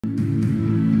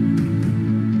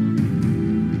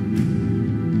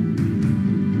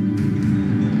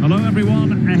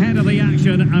the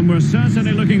action, and we're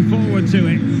certainly looking forward to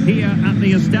it here at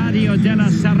the Estadio de la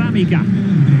Ceramica.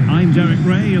 I'm Derek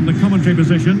Ray in the commentary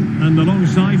position, and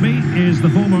alongside me is the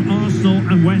former Arsenal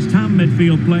and West Ham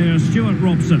midfield player Stuart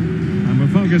Robson. And we're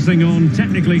focusing on,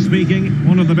 technically speaking,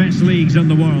 one of the best leagues in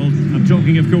the world. I'm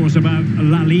talking, of course, about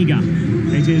La Liga.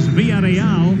 It is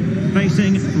Villarreal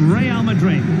facing Real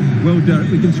Madrid. Well, Derek,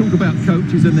 we can talk about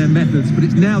coaches and their methods, but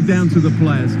it's now down to the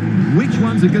players. Which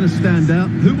ones are going to stand out,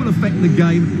 who will affect the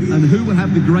game, and who will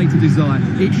have the greater desire?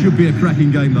 It should be a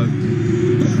cracking game, though.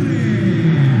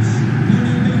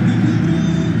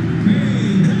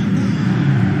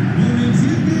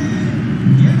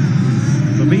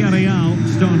 The Villarreal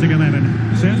starting 11.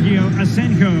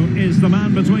 Sergio is the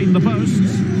man between the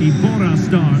posts. Iborra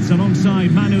starts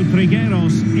alongside Manu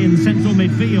Trigueros in central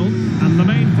midfield, and the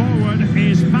main forward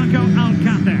is Paco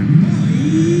Alcácer.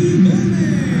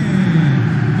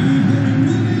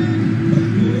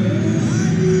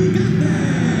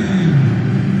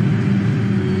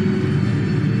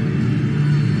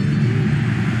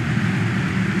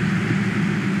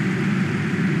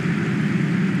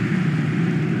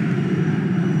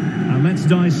 Let's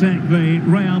dissect the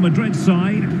Real Madrid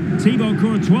side. Thibaut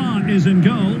Courtois is in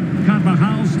goal.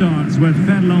 Carvajal starts with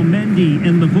Ferland Mendy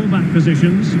in the fullback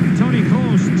positions. Toni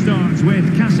Kroos starts with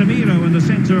Casemiro in the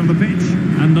centre of the pitch.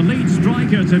 And the lead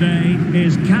striker today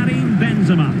is Karim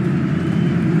Benzema.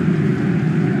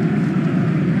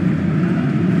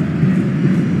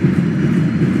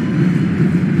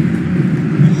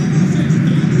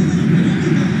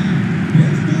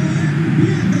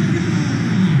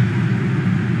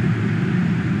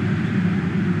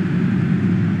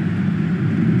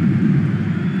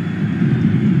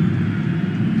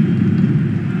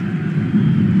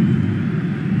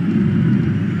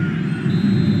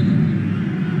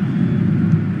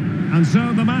 And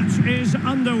so the match is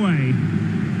underway.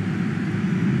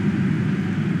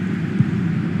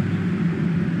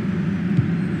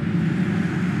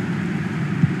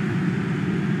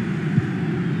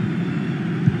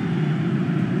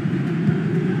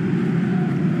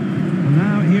 And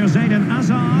now here's Eden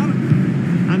Hazard.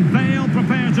 And Bale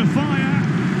prepared to fire.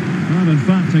 Well, in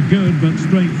fact, a good but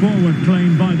straightforward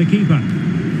claim by the keeper.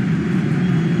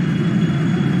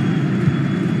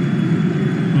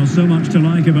 So much to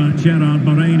like about Gerard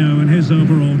Moreno and his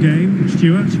overall game.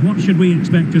 Stuart, what should we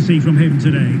expect to see from him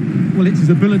today? Well, it's his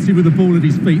ability with the ball at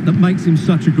his feet that makes him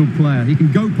such a good player. He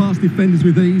can go past defenders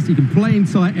with ease, he can play in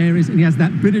tight areas, and he has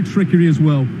that bit of trickery as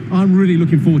well. I'm really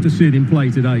looking forward to seeing him play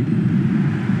today.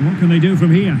 What can they do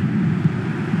from here?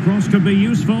 Cross could be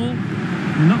useful.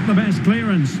 Not the best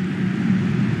clearance.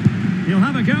 He'll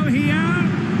have a go here.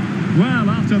 Well,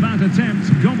 after that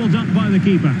attempt, gobbled up by the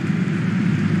keeper.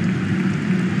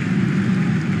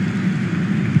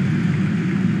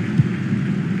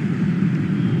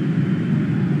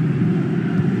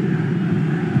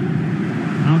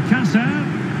 Alcácer,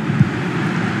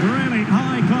 really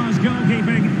high-class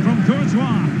goalkeeping from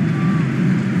Courtois.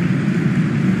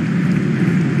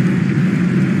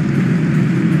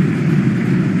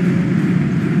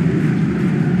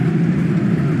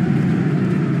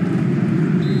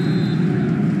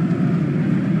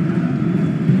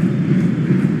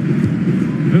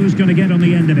 Who's going to get on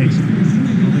the end of it?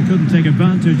 Well, they couldn't take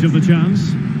advantage of the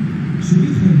chance.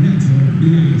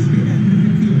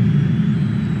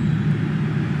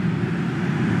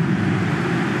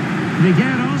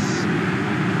 Trigueros,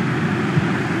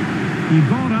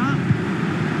 Iborra,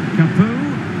 Capu,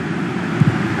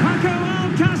 Paco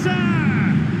Alcácer!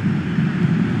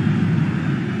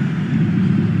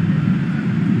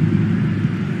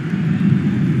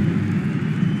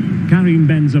 Karim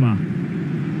Benzema.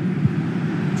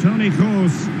 Toni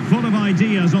Kroos, full of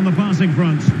ideas on the passing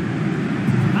front.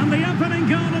 And the opening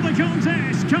goal of the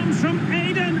contest comes from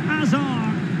Eden Hazard.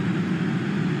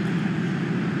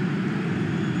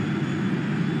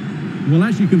 Well,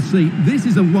 as you can see, this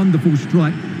is a wonderful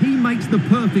strike. He makes the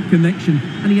perfect connection,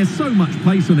 and he has so much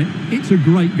pace on it. It's a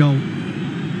great goal.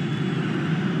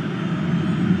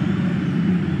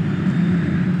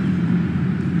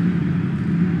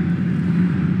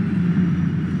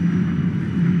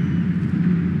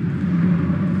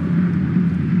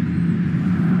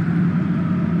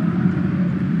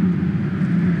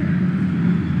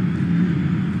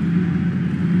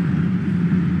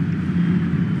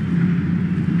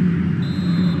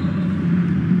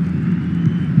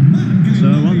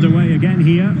 Underway again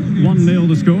here, 1-0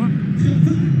 the score.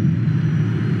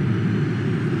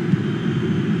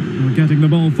 We're getting the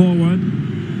ball forward.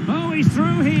 Oh, he's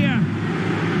through here.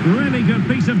 Really good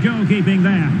piece of goalkeeping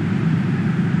there.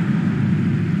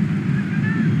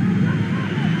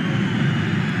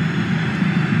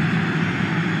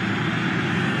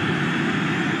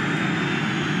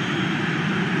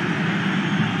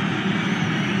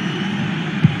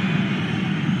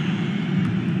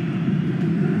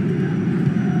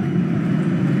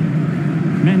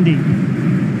 Otamendi.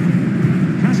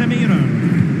 Casemiro.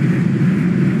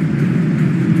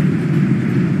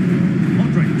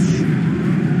 Modric.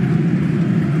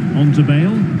 On to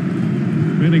Bale.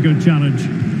 Really good challenge.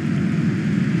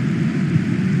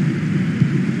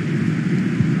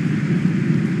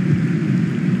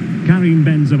 Karim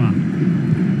Benzema.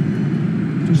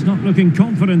 Just not looking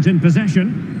confident in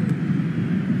possession.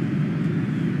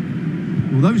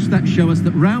 Well, those stats show us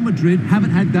that Real Madrid haven't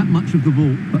had that much of the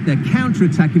ball, but their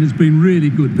counter-attacking has been really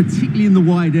good, particularly in the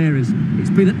wide areas. It's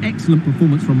been an excellent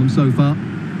performance from them so far.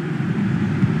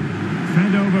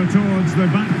 Fed over towards the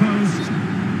back post.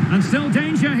 And still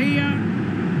danger here.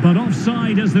 But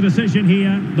offside is the decision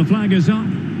here. The flag is up.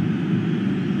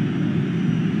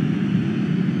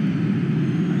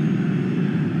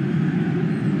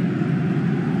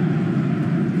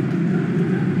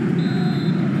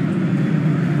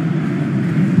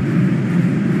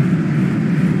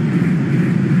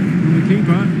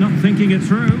 Keeper not thinking it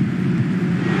through.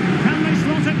 Can they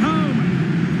slot it home?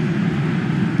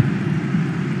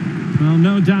 Well,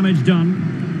 no damage done.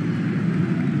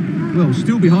 Well,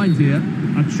 still behind here.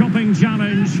 A chopping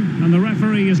challenge, and the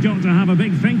referee has got to have a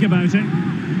big think about it.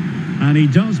 And he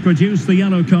does produce the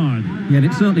yellow card. Yeah, and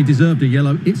it certainly deserved a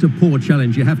yellow. It's a poor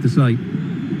challenge, you have to say.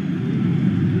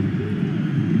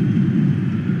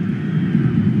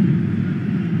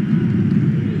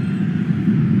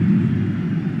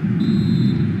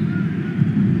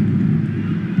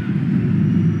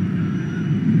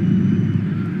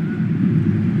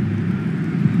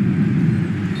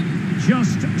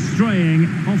 Just straying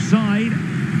offside.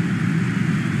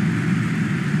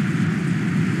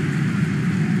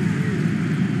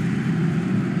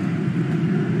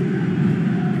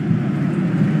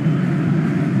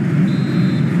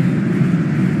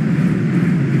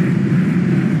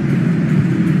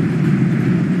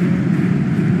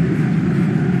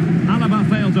 Alaba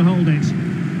failed to hold it.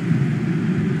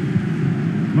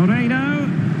 Moreno.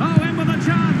 Oh, in with a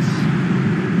chance.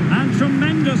 And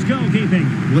tremendous goalkeeping.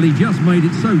 Well, he just made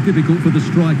it so difficult for the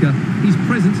striker. His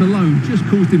presence alone just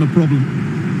caused him a problem.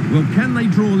 Well, can they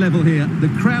draw level here? The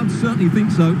crowd certainly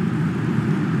think so.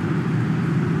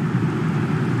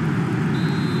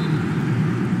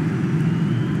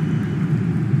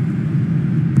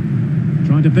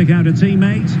 Trying to pick out a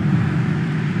teammate.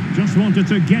 Just wanted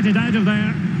to get it out of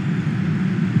there.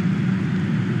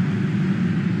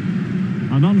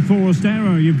 An unforced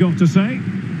error, you've got to say.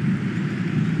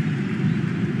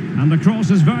 And the cross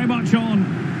is very much on.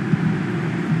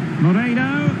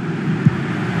 Moreno.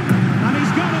 And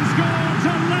he's gone and scored to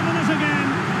level it again.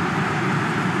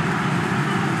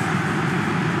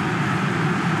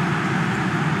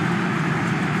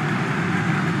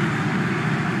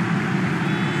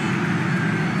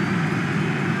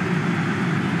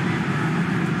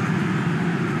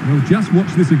 Well, just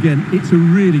watch this again. It's a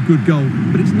really good goal,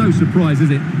 but it's no surprise,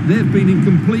 is it? They've been in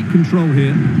complete control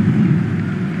here.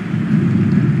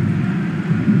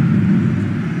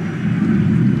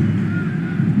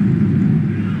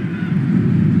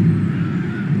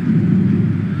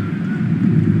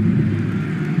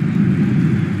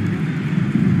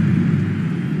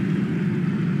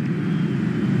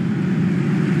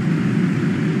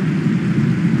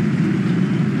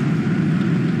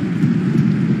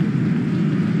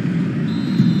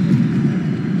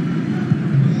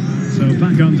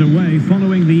 Back underway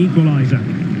following the equaliser.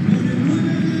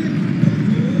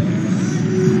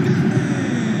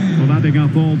 Well, adding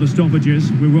up all the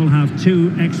stoppages, we will have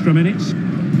 2 extra minutes.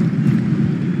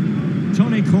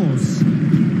 Toni Kroos.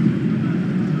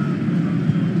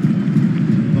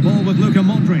 The ball with Luka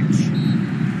Modric.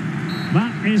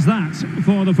 That is that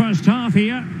for the first half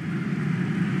here.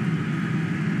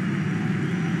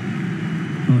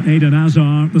 Well, Eden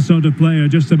Hazard, the sort of player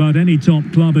just about any top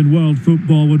club in world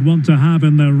football would want to have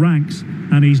in their ranks.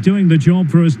 And he's doing the job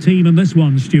for his team in this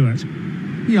one, Stuart.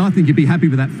 Yeah, I think he'd be happy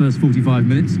with that first 45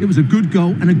 minutes. It was a good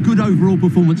goal and a good overall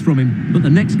performance from him. But the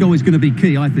next goal is going to be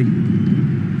key, I think.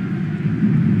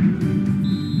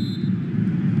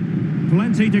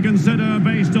 Plenty to consider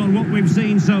based on what we've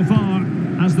seen so far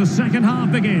as the second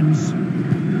half begins.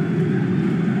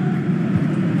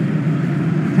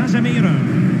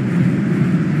 Casemiro.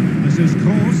 This is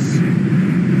Kroos.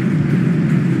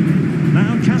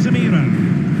 Now Casemiro.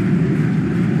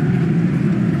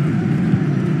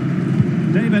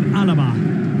 David Alaba.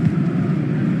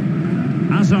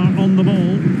 Hazard on the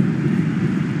ball.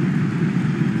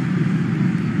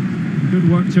 Good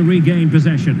work to regain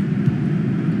possession.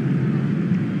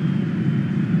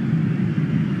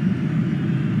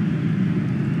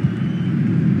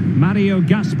 Mario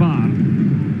Gaspar.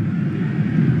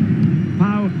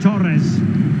 Pau Torres.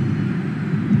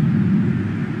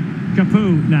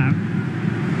 Capoue now.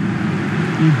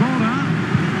 Iborra.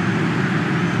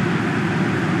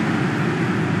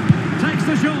 Takes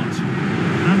the shot.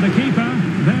 And the keeper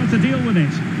there to deal with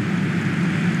it.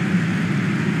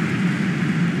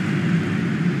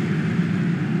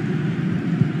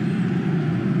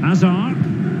 Hazard.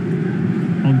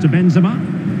 On to Benzema.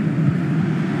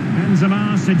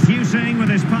 Benzema seducing with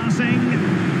his passing.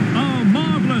 Oh,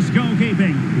 marvellous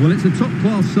goalkeeping. Well, it's a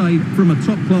top-class save from a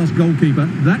top-class goalkeeper.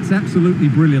 That's absolutely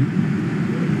brilliant.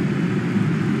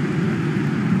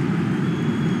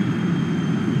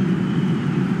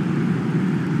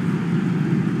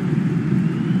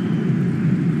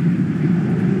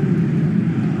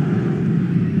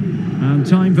 And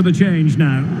time for the change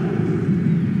now.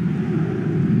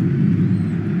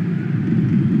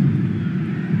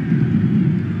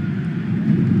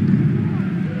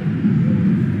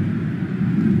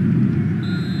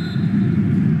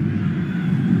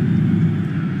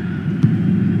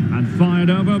 Fired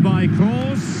over by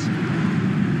Kroos.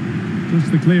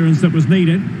 Just the clearance that was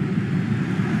needed.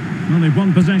 Well, they've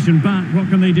won possession back. What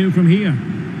can they do from here?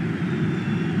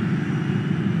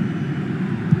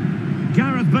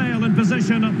 Gareth Bale in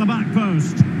position at the back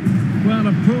post. Well,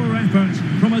 a poor effort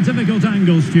from a difficult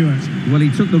angle, Stuart. Well,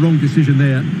 he took the wrong decision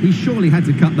there. He surely had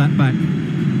to cut that back.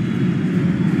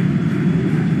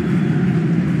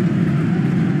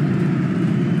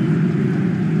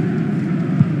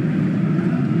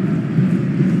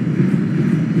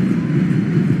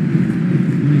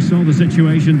 Saw the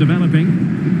situation developing.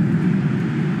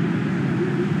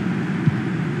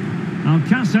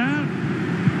 Alcácer.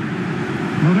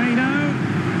 Moreno.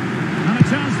 And a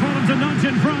chance for him to nudge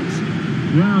in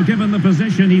front. Well, given the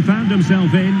position he found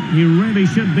himself in, he really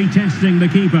should be testing the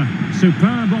keeper.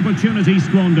 Superb opportunity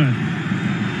squandered.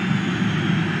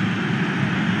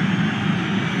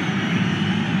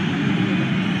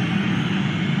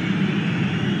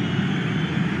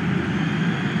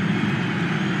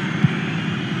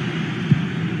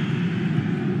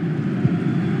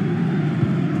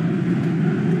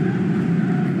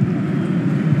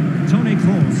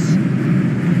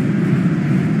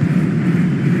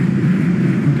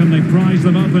 Can they prize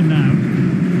them open now?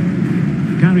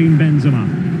 Karim Benzema.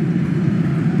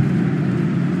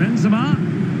 Benzema.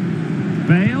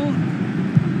 Bale.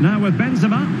 Now with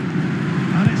Benzema.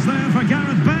 And it's there for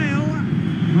Gareth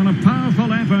Bale. On a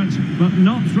powerful effort, but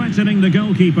not threatening the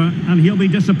goalkeeper, and he'll be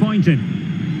disappointed.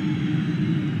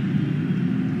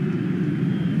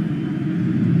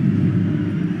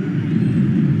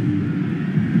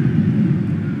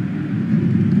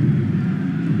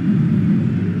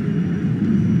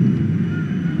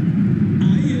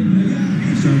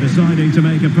 Deciding to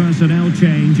make a personnel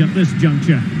change at this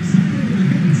juncture.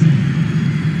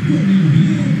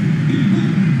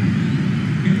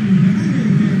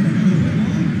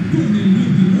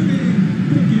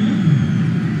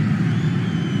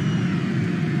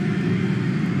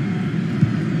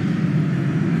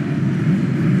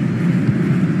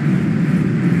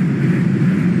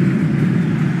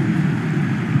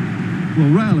 Well,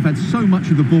 Real have had so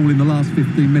much of the ball in the last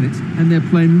 15 minutes, and they're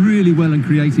playing really well and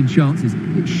creating chances.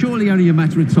 It's surely only a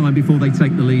matter of time before they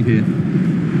take the lead here.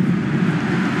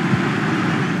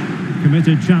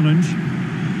 Committed challenge.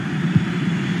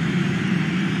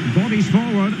 Bodies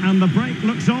forward, and the break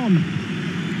looks on.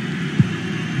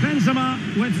 Benzema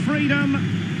with freedom.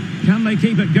 Can they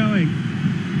keep it going?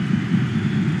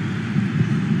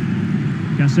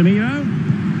 Casemiro.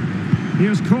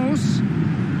 Here's Kroos.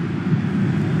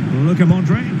 Luka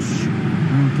Modric.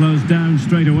 Closed down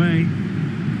straight away.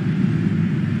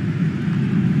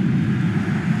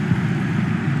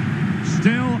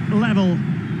 Still level.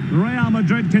 Real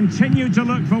Madrid continued to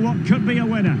look for what could be a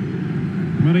winner.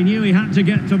 But he knew he had to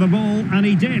get to the ball, and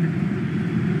he did.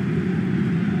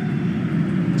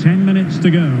 10 minutes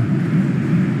to go.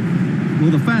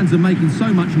 Well, the fans are making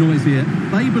so much noise here.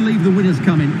 They believe the winner's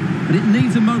coming, but it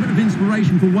needs a moment of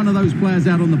inspiration for one of those players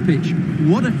out on the pitch.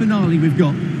 What a finale we've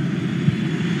got.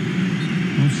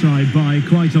 Offside by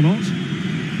quite a lot.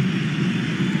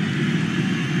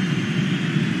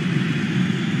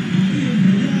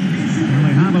 Well,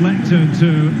 they have elected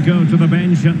to go to the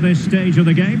bench at this stage of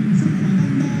the game.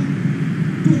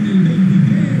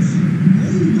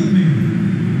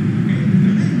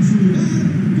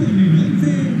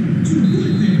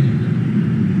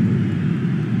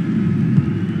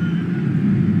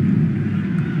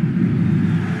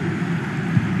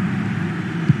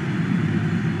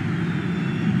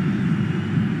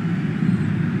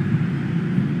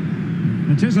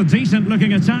 It is a decent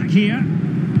looking attack here.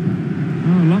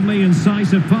 Oh, lovely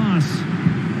incisive pass.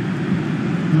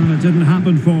 Well, it didn't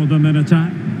happen for them in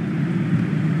attack.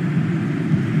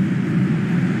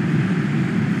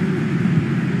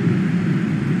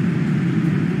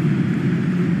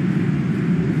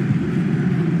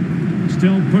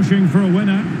 pushing for a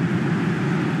winner.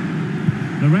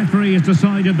 The referee has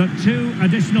decided that 2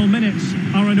 additional minutes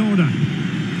are in order.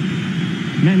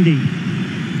 Mendy.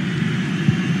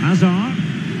 Hazard.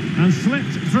 And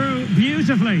slipped through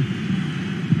beautifully.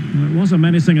 Well, it was a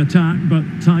menacing attack, but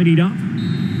tidied up.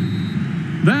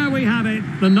 There we have it.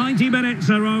 The 90 minutes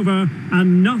are over,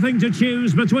 and nothing to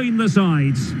choose between the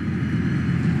sides.